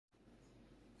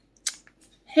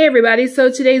Hey everybody,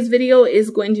 so today's video is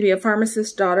going to be a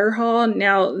Pharmacist daughter haul.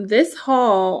 Now this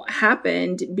haul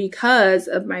happened because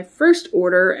of my first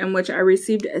order in which I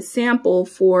received a sample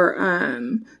for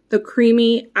the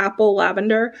creamy apple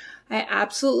lavender. I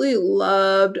absolutely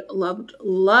loved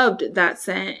that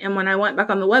scent, and when I went back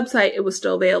on the website it was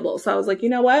still available. So I was like, you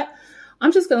know what?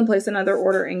 I'm just going to place another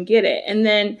order and get it. And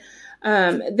then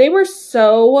they were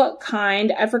so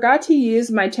kind. I forgot to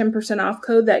use my 10% off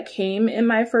code that came in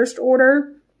my first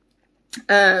order.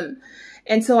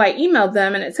 And so I emailed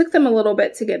them, and it took them a little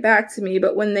bit to get back to me,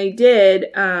 but when they did,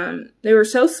 they were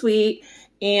so sweet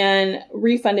and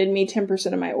refunded me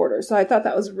 10% of my order. So I thought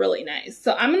that was really nice.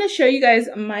 So I'm going to show you guys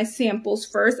my samples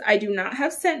first. I do not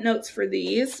have scent notes for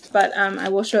these, but I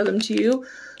will show them to you.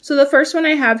 So the first one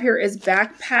I have here is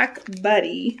Backpack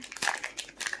Buddy.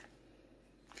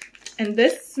 And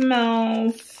this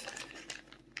smells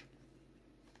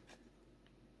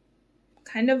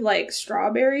kind of like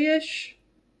strawberry-ish.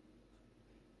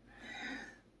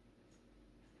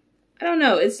 I don't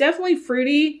know. It's definitely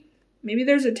fruity. Maybe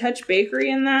there's a touch bakery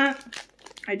in that.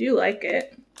 I do like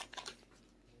it.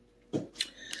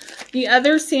 The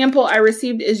other sample I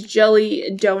received is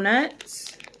Jelly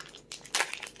Donuts.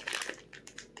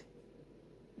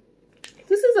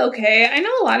 This is okay. I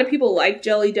know a lot of people like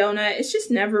Jelly Donut. It's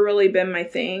just never really been my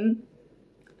thing.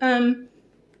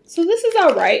 So this is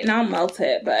all right, and I'll melt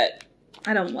it, but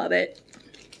I don't love it.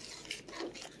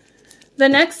 The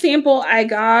next sample I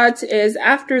got is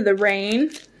After the Rain.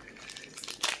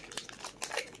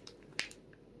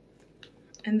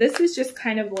 And this is just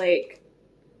kind of like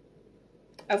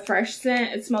a fresh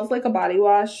scent. It smells like a body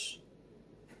wash.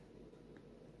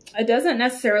 It doesn't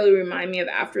necessarily remind me of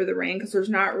After the Rain because there's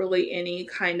not really any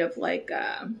kind of like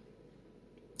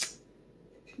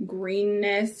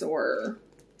greenness or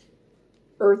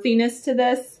earthiness to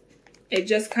this. It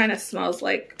just kind of smells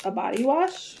like a body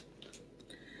wash.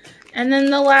 And then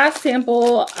the last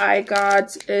sample I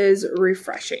got is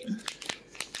Refreshing.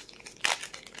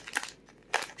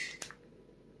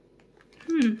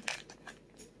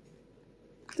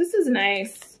 This is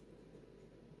nice.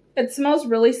 It smells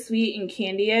really sweet and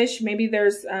candy-ish. Maybe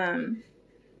there's some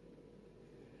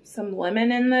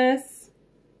lemon in this.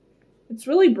 It's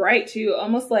really bright too,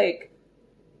 almost like,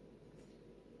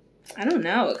 I don't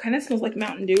know, it kind of smells like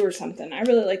Mountain Dew or something. I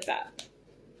really like that.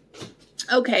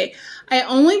 Okay, I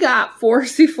only got 4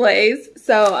 soufflés,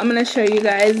 so I'm going to show you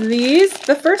guys these.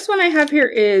 The first one I have here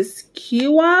is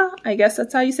Kiwa. I guess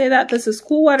that's how you say that. This is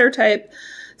Cool Water Type,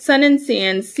 Sun and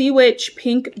Sand, Sea Witch,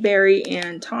 Pink Berry,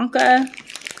 and Tonka.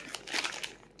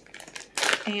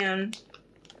 And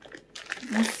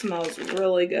this smells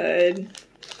really good.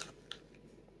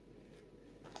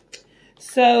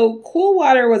 So Cool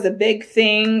Water was a big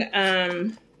thing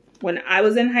when I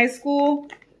was in high school.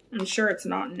 I'm sure it's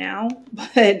not now,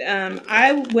 but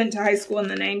I went to high school in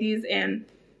the 90s and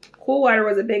Cool Water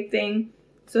was a big thing.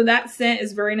 So that scent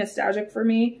is very nostalgic for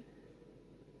me.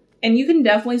 And you can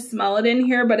definitely smell it in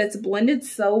here, but it's blended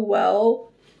so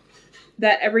well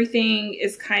that everything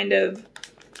is kind of,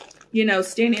 you know,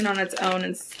 standing on its own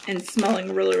and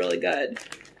smelling really, really good.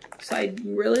 So I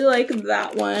really like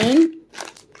that one.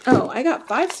 Oh, I got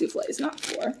 5 soufflés, not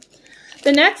 4.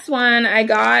 The next one I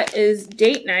got is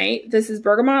Date Night. This is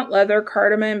bergamot, leather,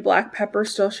 cardamom, black pepper,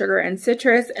 still sugar, and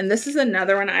citrus. And this is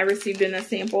another one I received in a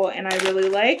sample and I really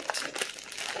liked.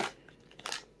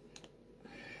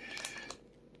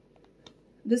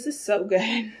 This is so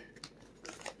good.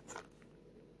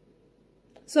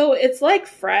 So it's like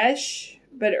fresh,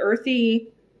 but earthy.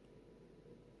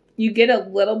 You get a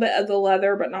little bit of the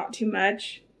leather, but not too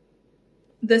much.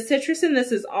 The citrus in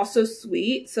this is also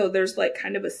sweet, so there's like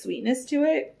kind of a sweetness to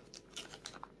it.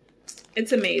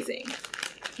 It's amazing.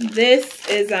 This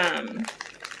is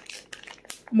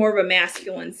more of a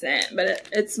masculine scent, but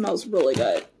it smells really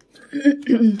good.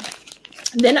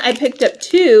 Then I picked up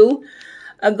 2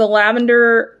 of the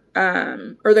lavender,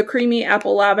 or the creamy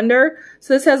apple lavender.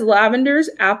 So this has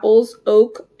lavenders, apples,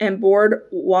 oak, and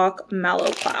boardwalk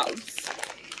mallow clouds.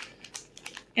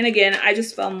 And again, I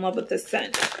just fell in love with this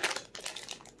scent.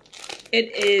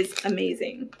 It is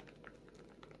amazing.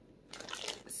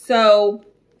 So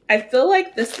I feel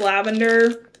like this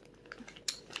lavender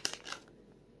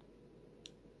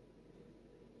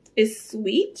is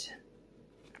sweet,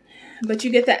 but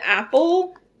you get the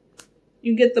apple,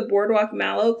 you get the boardwalk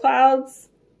mallow clouds.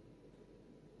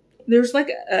 There's like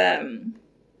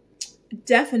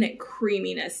definite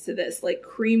creaminess to this. Like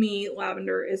creamy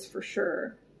lavender is for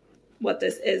sure what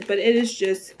this is, but it is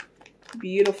just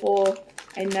beautiful.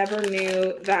 I never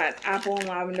knew that apple and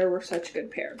lavender were such a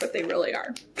good pair, but they really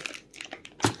are.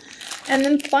 And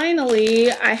then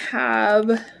finally, I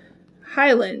have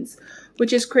Highlands,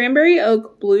 which is cranberry,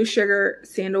 oak, blue sugar,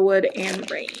 sandalwood, and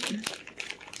rain.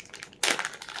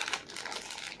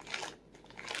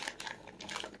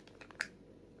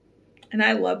 And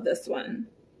I love this one.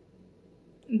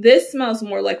 This smells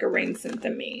more like a rain scent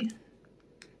than me.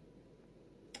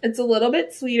 It's a little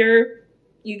bit sweeter.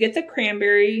 You get the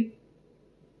cranberry.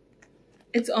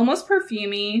 It's almost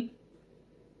perfumey,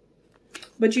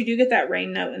 but you do get that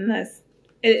rain note in this.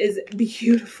 It is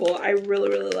beautiful. I really,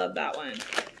 really love that one.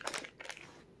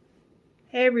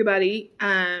 Hey everybody.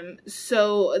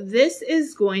 So this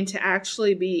is going to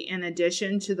actually be in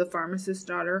addition to the Pharmacist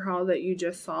Daughter haul that you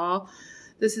just saw.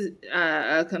 This is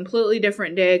a completely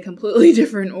different day, a completely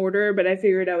different order, but I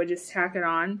figured I would just tack it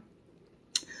on.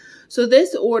 So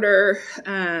this order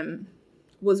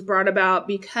was brought about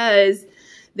because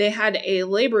they had a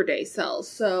Labor Day sale.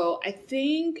 So I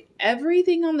think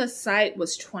everything on the site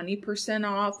was 20%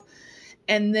 off.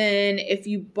 And then if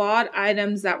you bought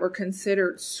items that were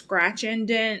considered scratch and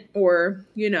dent or,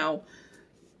 you know,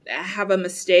 have a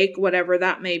mistake, whatever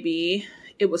that may be,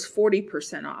 it was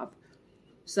 40% off.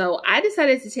 So I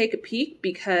decided to take a peek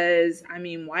because, I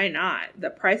mean, why not? The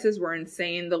prices were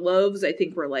insane. The loaves, I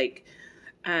think, were like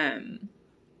 $8.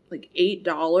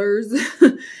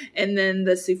 And then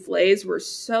the souffles were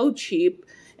so cheap.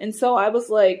 And so I was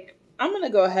like, I'm going to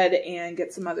go ahead and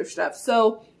get some other stuff.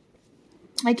 So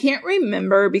I can't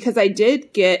remember because I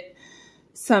did get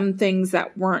some things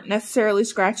that weren't necessarily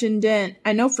scratch and dent.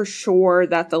 I know for sure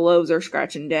that the loaves are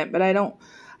scratch and dent, but I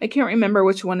can't remember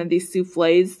which one of these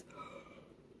souffles,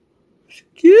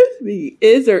 excuse me,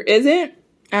 is or isn't.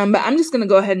 But I'm just going to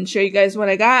go ahead and show you guys what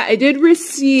I got. I did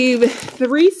receive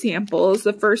 3 samples.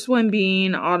 The first one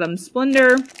being Autumn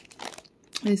Splendor.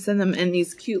 I send them in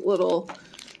these cute little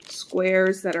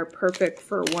squares that are perfect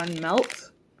for one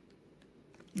melt.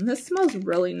 And this smells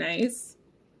really nice.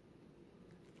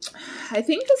 I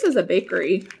think this is a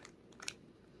bakery.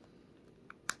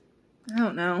 I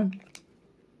don't know.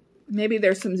 Maybe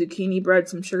there's some zucchini bread,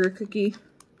 some sugar cookie.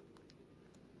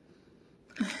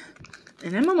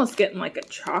 And I'm almost getting like a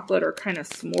chocolate or kind of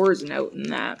s'mores note in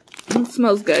that. It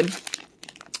smells good.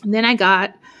 And then I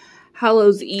got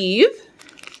Hallows Eve.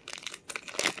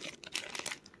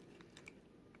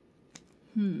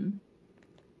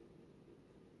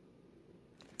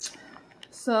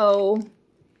 So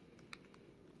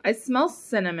I smell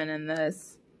cinnamon in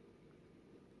this.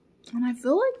 And I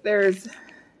feel like there's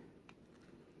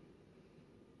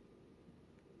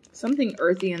something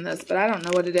earthy in this, but I don't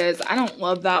know what it is. I don't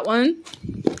love that one.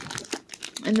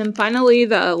 And then finally,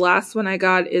 the last one I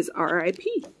got is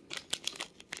R.I.P.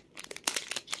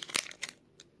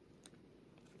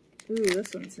 Ooh,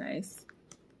 this one's nice.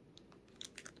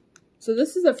 So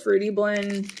this is a fruity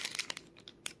blend.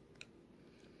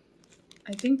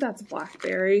 I think that's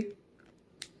blackberry.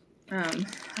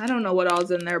 I don't know what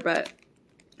all's in there, but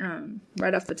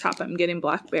right off the top, I'm getting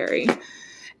blackberry.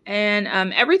 And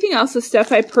everything else is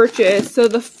stuff I purchased. So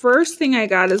the first thing I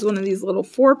got is one of these little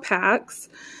 4-packs.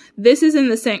 This is in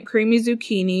the scent Creamy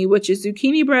Zucchini, which is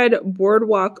zucchini bread,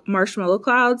 boardwalk, marshmallow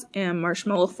clouds, and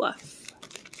marshmallow fluff.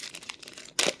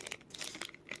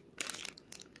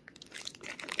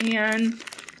 And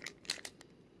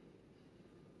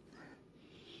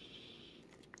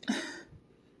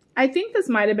I think this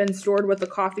might have been stored with the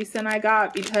coffee scent I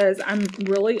got because I'm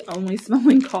really only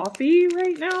smelling coffee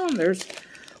right now. And there's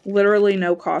literally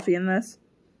no coffee in this.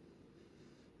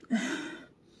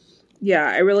 Yeah,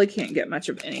 I really can't get much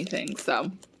of anything.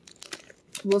 So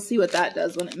we'll see what that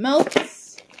does when it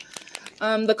melts.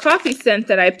 The coffee scent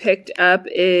that I picked up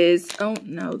is, oh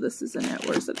no, this isn't it.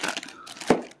 Where's it at?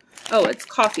 Oh, it's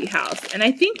Coffee House. And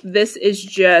I think this is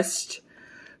just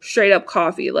straight up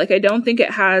coffee. Like, I don't think it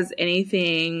has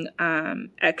anything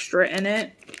extra in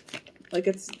it. Like,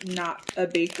 it's not a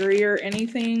bakery or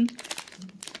anything.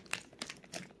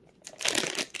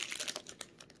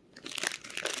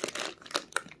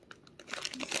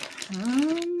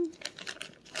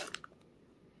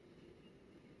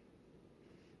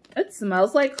 It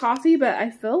smells like coffee, but I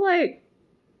feel like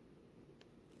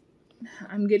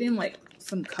I'm getting like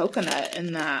some coconut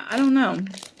in that. I don't know.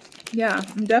 Yeah,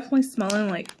 I'm definitely smelling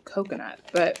like coconut,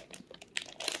 but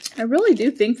I really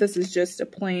do think this is just a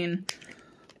plain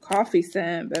coffee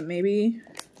scent, but maybe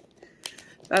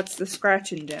that's the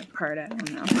scratch and dent part. I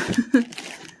don't know.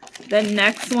 The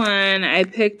next one I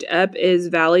picked up is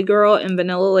Valley Girl in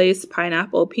Vanilla Lace,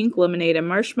 Pineapple, Pink Lemonade, and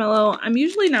Marshmallow. I'm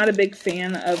usually not a big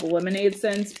fan of lemonade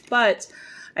scents, but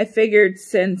I figured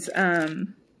since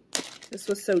this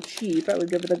was so cheap, I would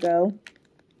give it a go.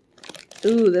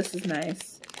 Ooh, this is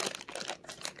nice.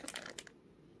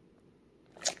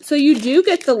 So you do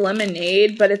get the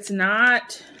lemonade, but it's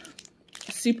not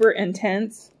super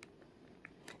intense.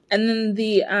 And then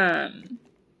the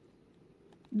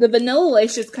Vanilla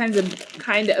Lace just kind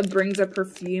of brings a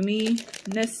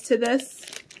perfuminess to this.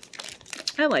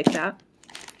 I like that.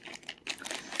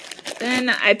 Then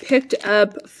I picked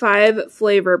up 5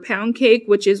 flavor pound cake,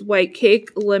 which is white cake,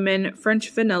 lemon, French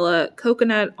vanilla,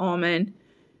 coconut, almond,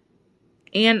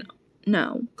 and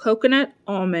coconut,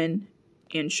 almond,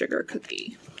 and sugar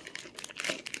cookie.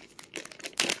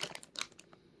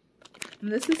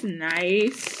 And this is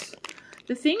nice.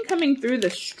 The thing coming through the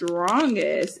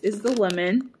strongest is the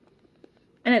lemon.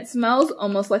 And it smells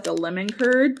almost like a lemon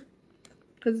curd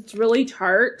because it's really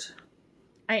tart.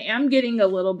 I am getting a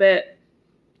little bit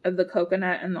of the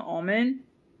coconut and the almond.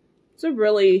 It's a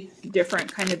really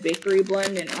different kind of bakery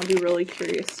blend, and I'll be really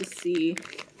curious to see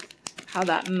how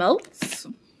that melts.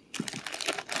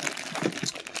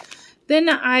 Then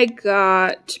I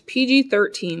got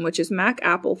PG-13, which is Mac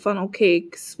Apple Funnel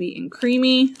Cake, sweet and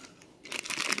creamy.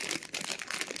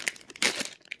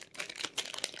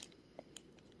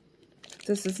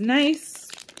 This is nice.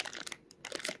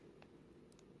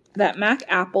 That Mac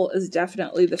Apple is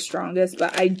definitely the strongest,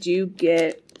 but I do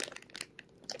get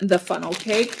the funnel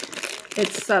cake.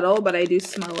 It's subtle, but I do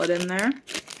smell it in there.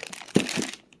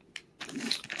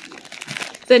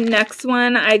 The next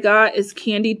one I got is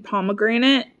candied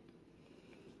pomegranate.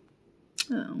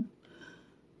 Oh,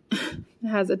 it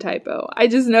has a typo. I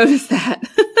just noticed that.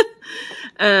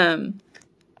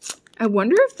 I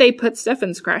wonder if they put stuff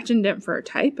in scratch and dent for a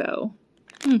typo.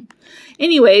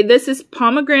 Anyway, this is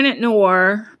pomegranate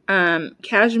noir,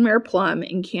 cashmere plum,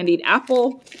 and candied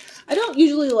apple. I don't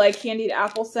usually like candied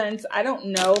apple scents. I don't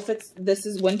know if this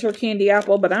is winter candy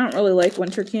apple, but I don't really like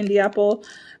winter candy apple.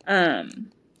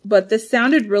 But this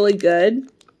sounded really good.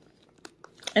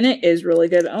 And it is really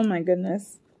good. Oh my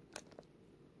goodness.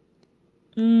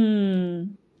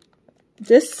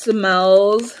 This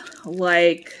smells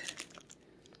like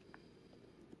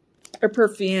a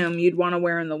perfume you'd want to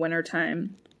wear in the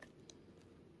wintertime.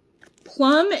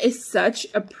 Plum is such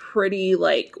a pretty,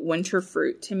 like, winter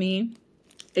fruit to me.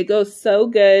 It goes so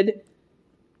good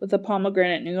with the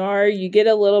pomegranate noir. You get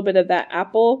a little bit of that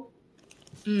apple.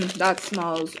 That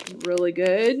smells really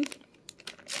good.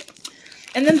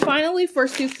 And then finally for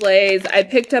souffles, I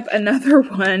picked up another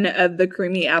one of the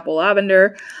creamy apple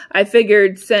lavender. I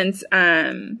figured since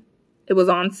it was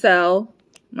on sale,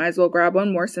 might as well grab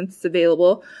one more since it's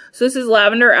available. So this is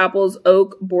Lavender Apples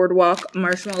Oak Boardwalk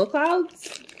Marshmallow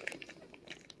Clouds.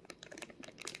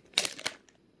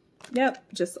 Yep,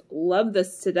 just love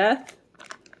this to death.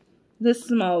 This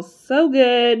smells so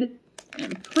good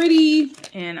and pretty,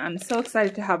 and I'm so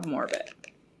excited to have more of it.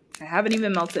 I haven't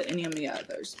even melted any of the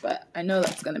others, but I know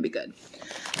that's going to be good.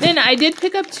 Then I did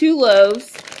pick up 2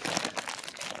 loaves.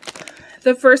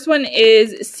 The first one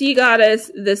is Sea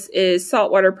Goddess. This is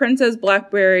Saltwater Princess,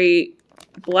 Blackberry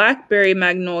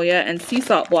Magnolia, and Sea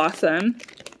Salt Blossom.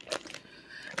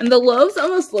 And the loaves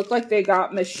almost look like they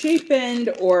got misshapen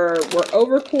or were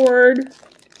overpoured.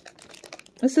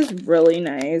 This is really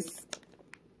nice.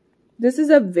 This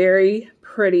is a very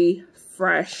pretty,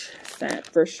 fresh scent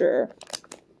for sure.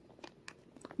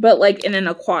 But like in an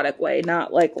aquatic way,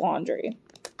 not like laundry.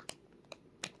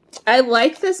 I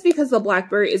like this because the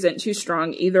blackberry isn't too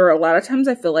strong either. A lot of times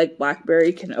I feel like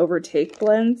blackberry can overtake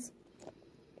blends.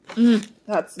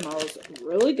 That smells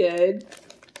really good.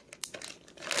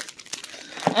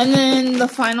 And then the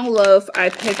final loaf I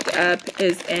picked up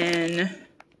is in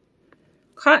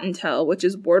Cottontail, which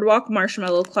is Boardwalk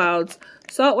Marshmallow Clouds,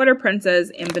 Saltwater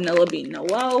Princess, and Vanilla Bean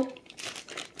Noel.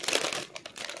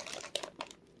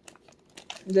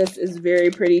 This is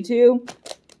very pretty too.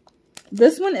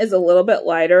 This one is a little bit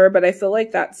lighter, but I feel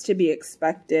like that's to be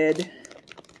expected.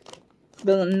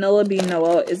 Vanilla Bean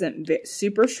Noel isn't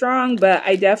super strong, but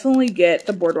I definitely get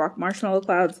the Boardwalk Marshmallow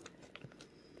Clouds.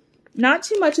 Not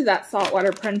too much of that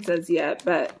Saltwater Princess yet,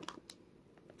 but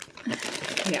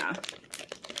yeah.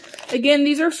 Again,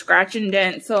 these are scratch and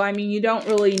dent, so I mean, you don't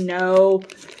really know.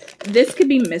 This could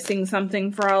be missing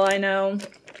something for all I know.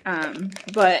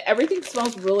 But everything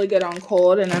smells really good on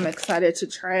cold, and I'm excited to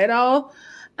try it all.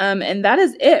 And that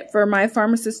is it for my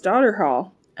Pharmacist Daughter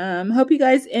haul. Hope you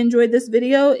guys enjoyed this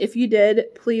video. If you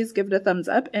did, please give it a thumbs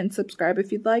up and subscribe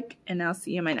if you'd like, and I'll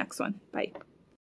see you in my next one. Bye.